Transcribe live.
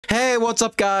Hey, what's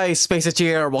up guys? Spaceit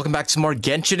here. Welcome back to more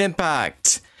Genshin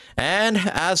Impact. And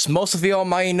as most of you all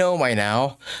might know by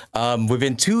now,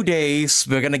 within 2 days,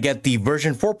 we're gonna get the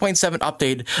version 4.7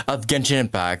 update of Genshin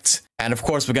Impact. And of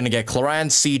course, we're gonna get Clorinde,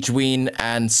 Clorinde,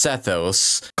 and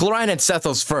Sethos. Clorinde and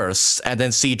Sethos first, and then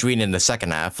Clorinde in the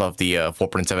second half of the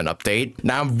 4.7 update.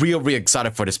 Now, I'm really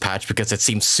excited for this patch because it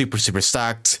seems super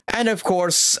stacked. And of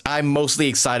course, I'm mostly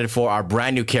excited for our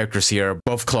brand new characters here,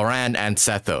 both Clorinde and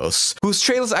Sethos, whose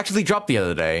trailers actually dropped the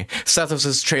other day.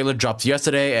 Sethos' trailer dropped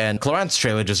yesterday, and Clorinde's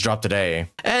trailer just dropped today.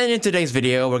 And in today's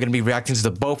video, we're gonna be reacting to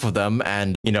the both of them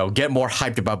and, you know, get more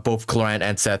hyped about both Clorinde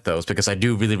and Sethos because I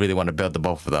do really want to build the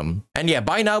both of them. And yeah,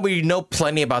 by now we know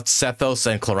plenty about Sethos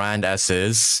and Clorinde as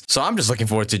is, so I'm just looking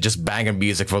forward to just banger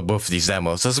music for both of these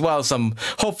demos, as well as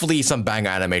hopefully some banger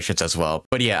animations as well.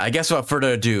 But yeah, I guess without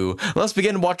further ado, let's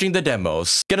begin watching the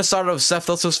demos. Gonna start off with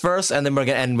Sethos first, and then we're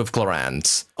gonna end with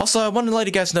Clorinde. Also, I want to let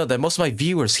you guys know that most of my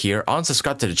viewers here aren't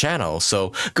subscribed to the channel,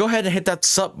 so go ahead and hit that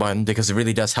sub button because it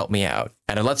really does help me out.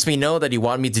 And it lets me know that you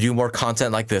want me to do more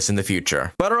content like this in the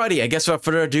future. But alrighty, I guess without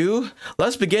further ado,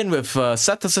 let's begin with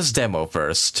Sethos' demo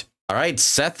first. Alright,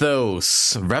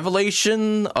 Sethos,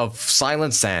 Revelation of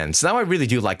Silent Sands. Now I really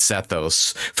do like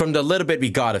Sethos, from the little bit we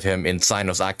got of him in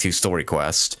Cyno's Act 2 story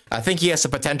quest. I think he has the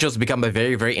potential to become a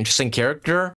very interesting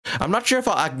character. I'm not sure if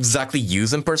I'll exactly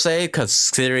use him per se,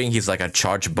 considering he's like a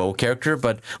charged bow character,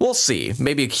 but we'll see.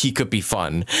 Maybe he could be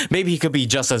fun. Maybe he could be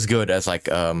just as good as like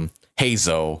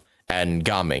Hazo and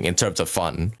Gaming in terms of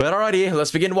fun. But alrighty,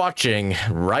 let's begin watching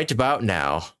right about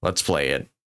now. Let's play it.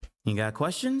 You got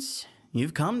questions?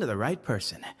 You've come to the right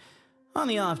person. On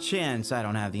the off chance I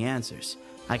don't have the answers,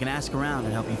 I can ask around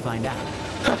and help you find out.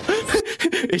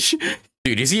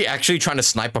 Dude, is he actually trying to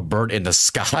snipe a bird in the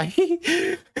sky?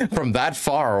 From that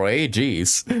far away?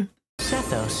 Jeez.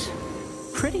 Sethos.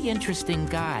 Pretty interesting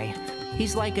guy.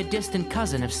 He's like a distant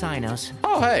cousin of Cyno's.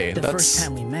 Oh, hey, The first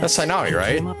time we met, that's Sainari, right?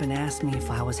 He came up and asked me if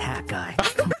I was Hat Guy.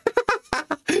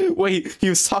 Wait,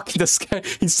 he's talking to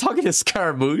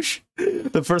Scaramouche?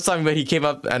 The first time he came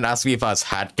up and asked me if I was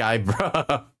Hat Guy, bro.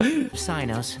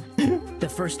 Cyno's. The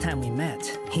first time we met,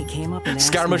 he came up and asked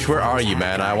Scaramouche, me where are you,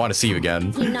 man? I want to see you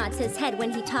again. He nods his head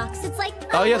when he talks. It's like,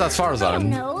 oh yeah, that's Farzan. I don't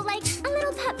know, like a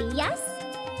little puppy, yes?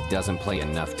 Doesn't play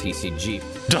enough TCG.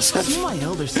 You my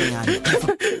elder say I'm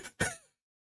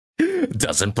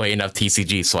Doesn't play enough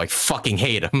TCG, so I fucking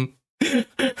hate him.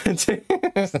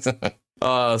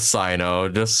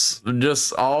 Cyno,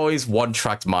 just always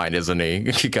one-tracked mind, isn't he?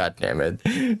 God damn it.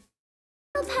 Little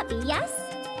puppy, yes?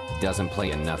 Doesn't play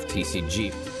enough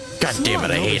TCG. God damn it,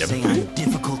 I hate him. Say I'm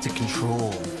difficult to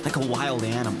control, like a wild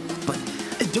animal. But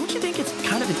don't you think it's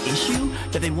kind of an issue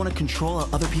that they want to control how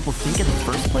other people think in the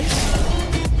first place?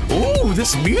 Ooh,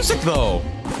 this music though.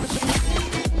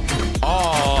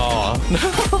 Oh.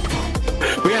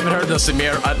 We haven't heard the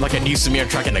Samir, like a new Samir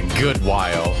track in a good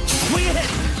while.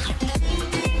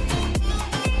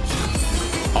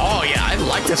 Oh yeah, I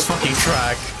like this fucking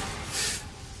track.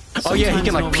 Oh yeah, he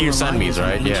can like pierce enemies,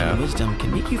 right? Yeah. Wisdom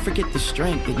can make you forget the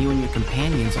strength that you and your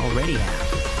companions already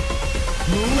have.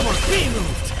 Move or be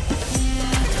moved.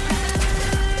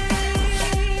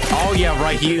 Oh yeah,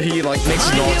 right. He like makes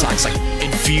his normal attacks like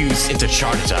infused into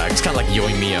charge attacks, kind of like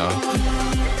Yoimiya.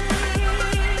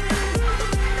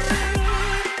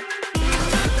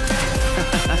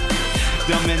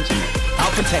 Don't mention it.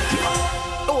 I'll protect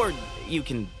you. Or you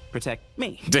can protect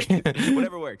me.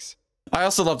 Whatever works. I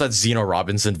also love that Zeno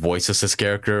Robinson voices his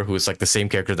character, who is like the same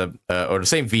character that, or the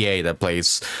same VA that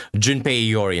plays Junpei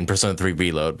Iori in Persona 3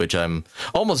 Reload, which I'm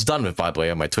almost done with, by the way,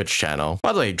 on my Twitch channel.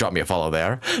 By the way, drop me a follow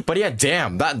there. But yeah,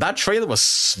 damn, that trailer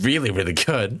was really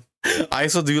good. I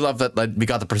also do love that like, we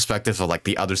got the perspective of like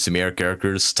the other Samir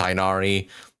characters, Tainari,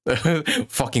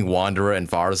 fucking Wanderer, and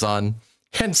Farzan.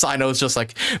 And Cyno's just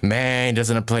like, man,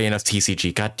 doesn't play enough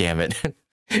TCG, god damn it.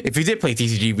 If he did play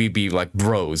TCG, we'd be like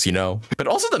bros, you know? But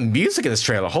also the music in this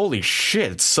trailer, holy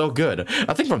shit, it's so good.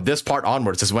 I think from this part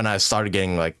onwards is when I started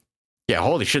getting like, yeah,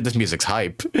 holy shit, this music's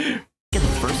hype. In the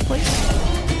first place?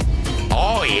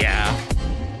 Oh yeah.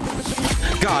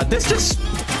 God, this just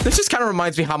kind of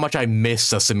reminds me how much I miss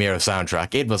the Samira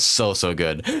soundtrack. It was so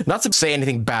good. Not to say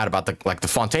anything bad about the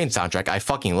Fontaine soundtrack, I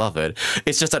fucking love it.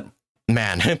 It's just that,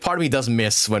 man, part of me does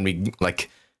miss when we like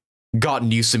got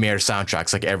new Samir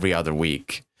soundtracks like every other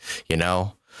week, you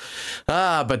know?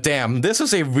 But damn, this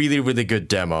was a really good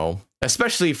demo,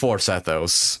 especially for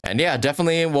Sethos. And yeah,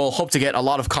 definitely we'll hope to get a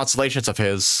lot of constellations of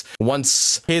his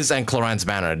once his and Clorinde's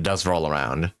banner does roll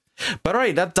around. But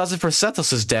alright, that does it for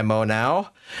Sethos' demo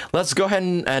now. Let's go ahead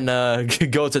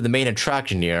and go to the main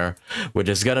attraction here, which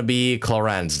is gonna be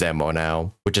Clorinde's demo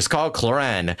now, which is called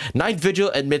Clorinde, Night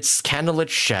Vigil Amidst Candlelit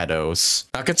Shadows.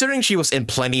 Now, considering she was in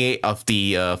plenty of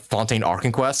the Fontaine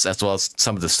Arcane quests, as well as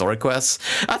some of the story quests,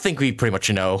 I think we pretty much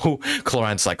know who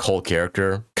Clorinde's like whole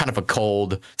character. Kind of a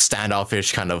cold,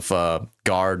 standoffish kind of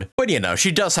guard. But you know,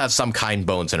 she does have some kind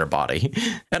bones in her body.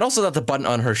 And also that the button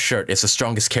on her shirt is the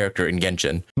strongest character in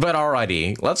Genshin. But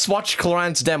alrighty, let's watch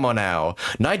Clorinde's demo now.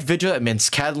 Night Vigil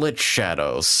amidst Candlelit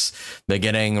Shadows.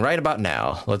 Beginning right about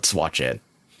now. Let's watch it.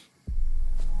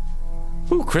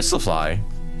 Ooh, Crystal Fly.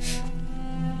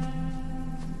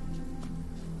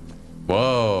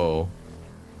 Whoa.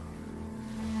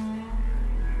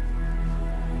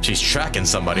 She's tracking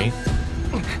somebody.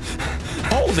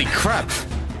 Holy crap!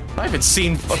 I haven't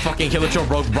seen a fucking Hilichurl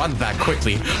rogue run that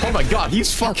quickly. Oh my god,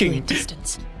 he's fucking... Calculate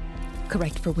distance.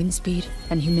 Correct for wind speed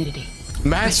and humidity.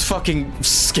 Man's fucking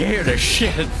scared as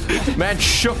shit. Man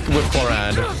shook with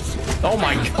Clorinde. Oh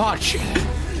my gosh.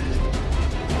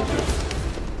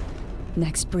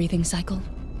 Next breathing cycle,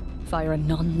 fire a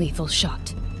non-lethal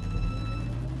shot.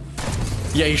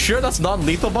 Yeah, you sure that's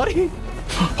non-lethal, buddy?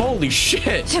 Holy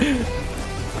shit.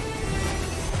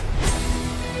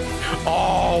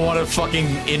 Oh, what a fucking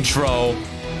intro.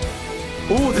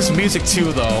 Ooh, this music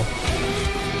too, though.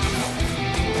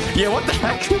 Yeah, what the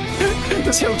heck?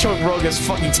 This Hilichurl rogue is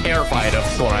fucking terrified of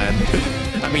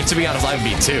Clorinde. I mean, to be honest, I'd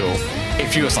be too,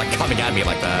 if she was like coming at me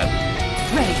like that.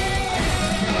 Ready.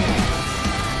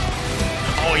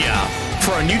 Oh yeah,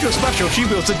 for a neutral special, she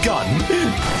wields a gun.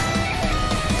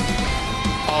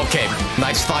 Okay,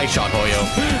 nice thigh shot, Hoyo.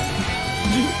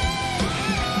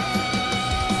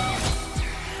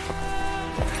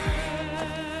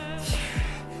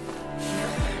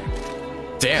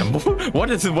 Damn, what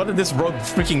did this rogue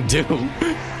freaking do?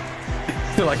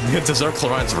 Feel like it deserved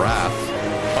Clorinde's wrath.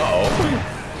 Uh-oh.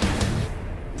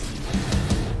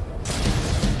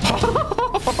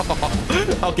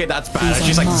 Okay, that's bad.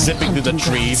 She's like zipping through the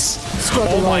trees.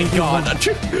 Oh my god.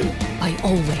 I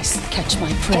always catch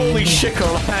my prey. Holy shit,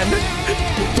 Clorinde.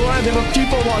 Clorinde, they were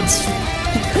people once.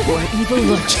 Or evil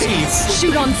looks. Jeez.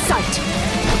 Shoot on sight.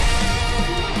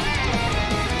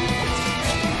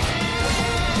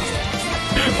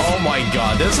 Oh my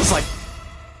god, this is like...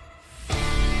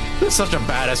 This is such a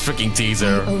badass freaking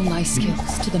teaser. I owe my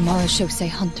skills to the Marechaussee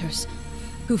hunters,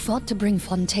 who fought to bring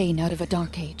Fontaine out of a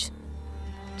dark age.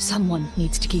 Someone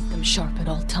needs to keep them sharp at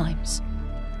all times.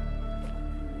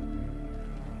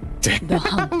 Damn. The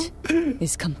hunt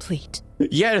is complete.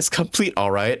 Yeah, it's complete,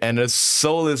 alright, and his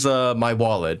soul is my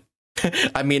wallet.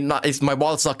 I mean, my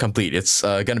wallet's not complete. It's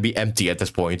gonna be empty at this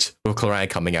point with Clorinde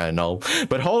coming out and all.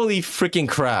 But holy freaking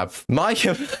crap, my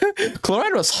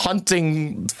Clorinde was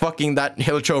hunting fucking that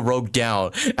Hilichurl rogue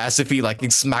down as if he like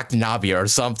smacked Navia or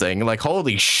something. Like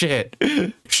holy shit,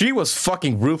 she was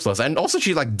fucking ruthless, and also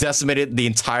she like decimated the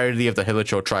entirety of the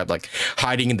Hilichurl tribe, like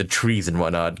hiding in the trees and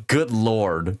whatnot. Good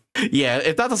lord. Yeah,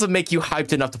 if that doesn't make you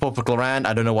hyped enough to pull for Clorinde,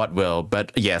 I don't know what will.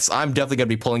 But yes, I'm definitely gonna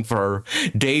be pulling for her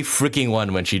day freaking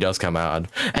one when she does come out.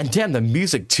 And damn, the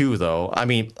music too, though. I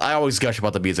mean, I always gush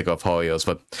about the music of Hoyo's,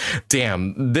 but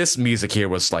damn, this music here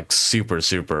was like super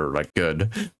like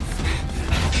good.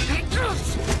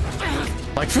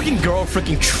 Like freaking girl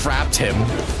freaking trapped him.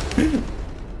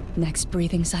 Next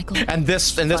breathing cycle. And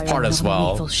this part as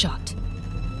well. Lethal shot.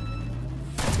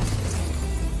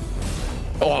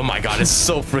 Oh my god, it's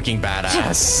so freaking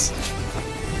badass.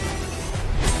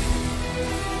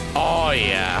 Oh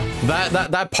yeah,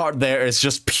 that part there is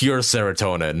just pure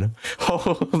serotonin.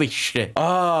 Holy shit.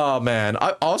 Oh man,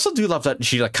 I also do love that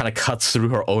she like kind of cuts through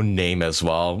her own name as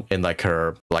well in like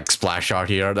her like splash art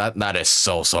here. That is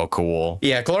so cool.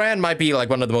 Yeah, Clorinde might be like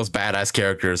one of the most badass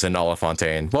characters in all of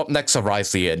Fontaine. Well, next to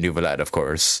Risley and Nouvelette, of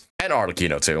course, and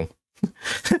Arlecchino too.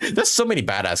 There's so many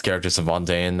badass characters in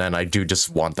Fontaine, and I do just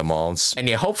want them all. And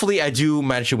yeah, hopefully I do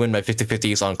manage to win my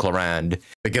 50-50s on Clorinde,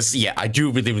 because yeah, I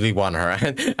do really want her,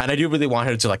 and I do really want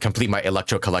her to like complete my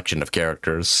Electro collection of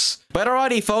characters. But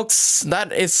alrighty, folks,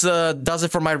 that is does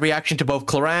it for my reaction to both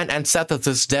Clorinde and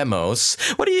Sethos' demos.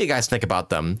 What do you guys think about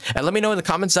them? And let me know in the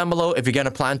comments down below if you're gonna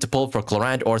plan to pull for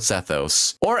Clorinde or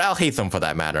Sethos, or Alhaitham for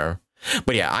that matter.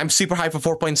 But yeah, I'm super hyped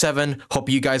for 4.7, hope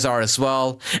you guys are as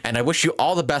well, and I wish you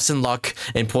all the best in luck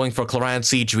in pulling for Clorinde,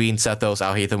 Cedrine, Sethos,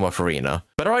 Alhaitham, or Farina.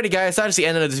 But alrighty guys, that is the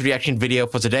end of this reaction video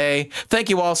for today. Thank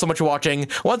you all so much for watching.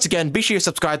 Once again, be sure you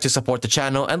subscribe to support the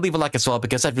channel, and leave a like as well,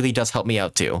 because that really does help me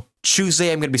out too.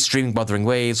 Tuesday, I'm going to be streaming Wuthering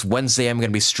Waves. Wednesday, I'm going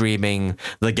to be streaming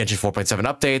the Genshin 4.7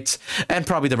 update. And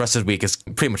probably the rest of the week is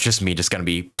pretty much just me just going to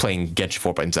be playing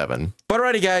Genshin 4.7. But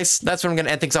alrighty, guys, that's where I'm going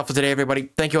to end things off for today, everybody.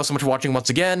 Thank you all so much for watching once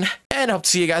again. And I hope to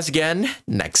see you guys again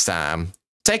next time.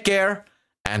 Take care,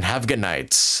 and have a good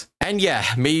night. And yeah,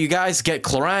 may you guys get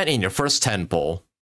Clorinde in your first 10 pull.